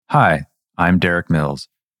Hi, I'm Derek Mills,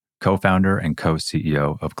 co-founder and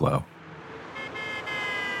co-CEO of Glo.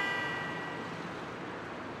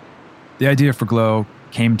 The idea for Glo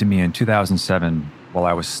came to me in 2007 while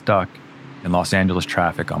I was stuck in Los Angeles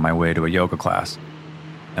traffic on my way to a yoga class.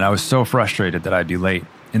 And I was so frustrated that I'd be late.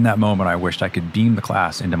 In that moment, I wished I could beam the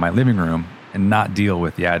class into my living room and not deal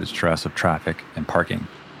with the added stress of traffic and parking.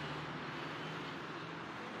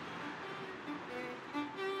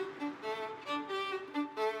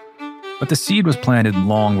 But the seed was planted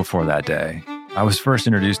long before that day. I was first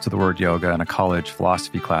introduced to the word yoga in a college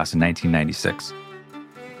philosophy class in 1996.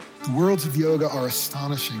 The worlds of yoga are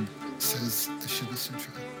astonishing, says the Shiva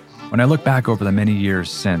Sutra. When I look back over the many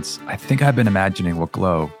years since, I think I've been imagining what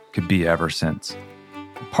Glo could be ever since.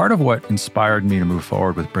 Part of what inspired me to move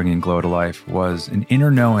forward with bringing Glo to life was an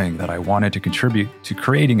inner knowing that I wanted to contribute to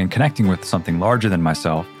creating and connecting with something larger than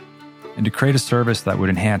myself and to create a service that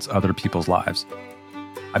would enhance other people's lives.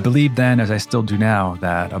 I believed then, as I still do now,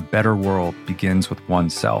 that a better world begins with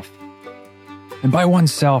oneself. And by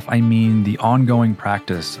oneself, I mean the ongoing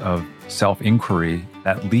practice of self-inquiry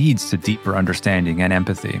that leads to deeper understanding and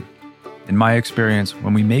empathy. In my experience,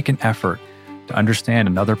 when we make an effort to understand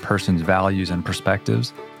another person's values and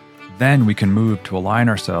perspectives, then we can move to align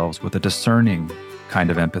ourselves with a discerning kind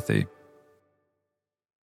of empathy.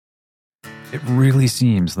 It really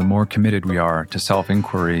seems the more committed we are to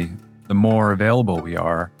self-inquiry, the more available we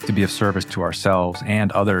are to be of service to ourselves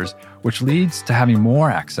and others, which leads to having more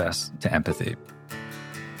access to empathy.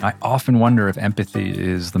 I often wonder if empathy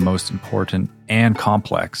is the most important and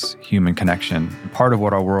complex human connection, and part of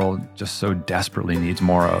what our world just so desperately needs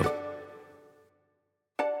more of.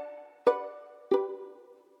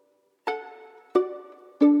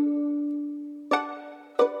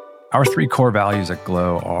 Our three core values at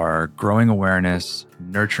Glo are growing awareness,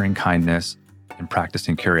 nurturing kindness, and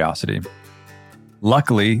practicing curiosity.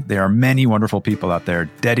 Luckily, there are many wonderful people out there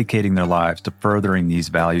dedicating their lives to furthering these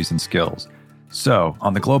values and skills. So,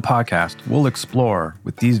 on the Glo Podcast, we'll explore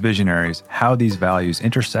with these visionaries how these values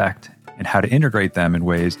intersect and how to integrate them in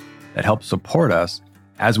ways that help support us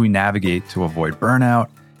as we navigate to avoid burnout,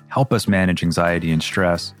 help us manage anxiety and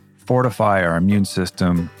stress, fortify our immune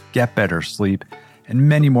system, get better sleep, and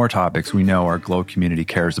many more topics we know our Glo community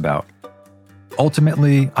cares about.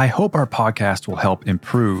 Ultimately, I hope our podcast will help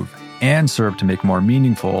improve and serve to make more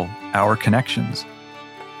meaningful our connections,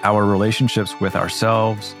 our relationships with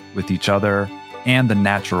ourselves, with each other, and the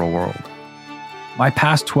natural world. My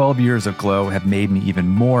past 12 years of Glo have made me even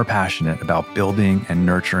more passionate about building and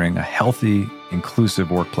nurturing a healthy, inclusive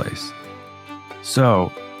workplace.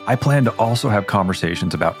 So, I plan to also have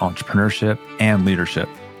conversations about entrepreneurship and leadership,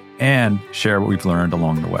 and share what we've learned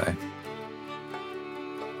along the way.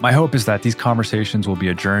 My hope is that these conversations will be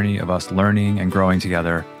a journey of us learning and growing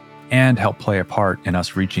together and help play a part in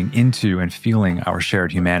us reaching into and feeling our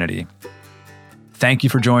shared humanity. Thank you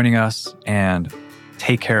for joining us, and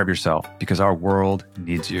take care of yourself because our world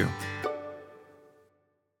needs you.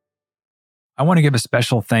 I want to give a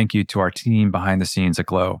special thank you to our team behind the scenes at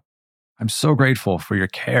Glo. I'm so grateful for your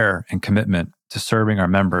care and commitment to serving our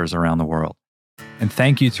members around the world. And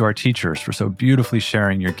thank you to our teachers for so beautifully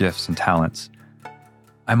sharing your gifts and talents.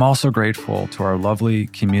 I'm also grateful to our lovely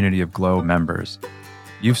community of Glo members.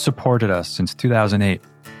 You've supported us since 2008.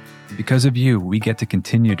 Because of you, we get to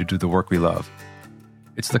continue to do the work we love.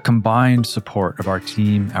 It's the combined support of our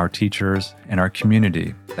team, our teachers, and our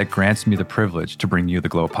community that grants me the privilege to bring you the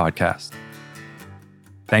Glo Podcast.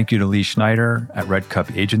 Thank you to Lee Schneider at Red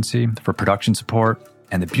Cup Agency for production support,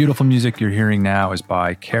 and the beautiful music you're hearing now is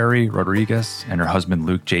by Carrie Rodriguez and her husband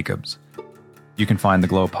Luke Jacobs. You can find the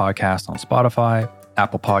Glo Podcast on Spotify,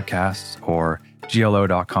 Apple Podcasts, or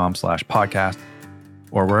glo.com/podcast,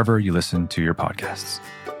 or wherever you listen to your podcasts.